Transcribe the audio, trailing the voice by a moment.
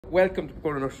Welcome to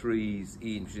Magnolia Nurseries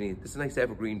in Virginia. This is a nice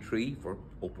evergreen tree for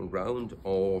open ground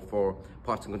or for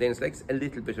pots and containers. Likes a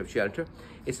little bit of shelter.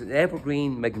 It's an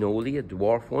evergreen magnolia,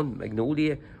 dwarf one.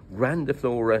 Magnolia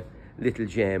Grandiflora little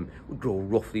gem. Would grow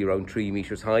roughly around 3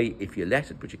 meters high if you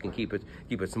let it, but you can keep it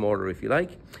smaller if you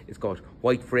like. It's got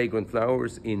white fragrant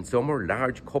flowers in summer,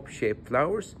 large cup-shaped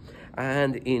flowers,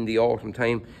 and in the autumn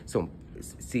time some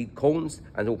seed cones,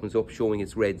 and opens up showing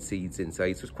its red seeds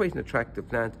inside. So it's quite an attractive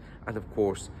plant, and of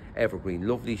course evergreen,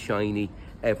 lovely shiny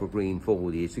evergreen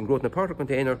foliage. You can grow it in a pot or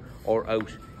container or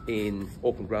out in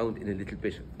open ground in a little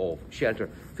bit of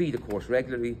shelter. Feed of course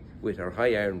regularly with our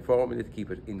high iron formula to keep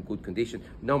it in good condition.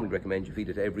 Normally recommend you feed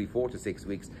it every 4 to 6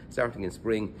 weeks, starting in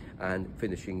spring and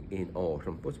finishing in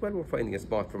autumn. But it's well worth finding a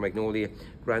spot for Magnolia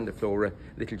Grandiflora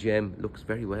little gem. Looks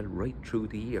very well right through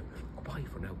the year. Goodbye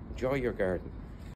for now. Enjoy your garden.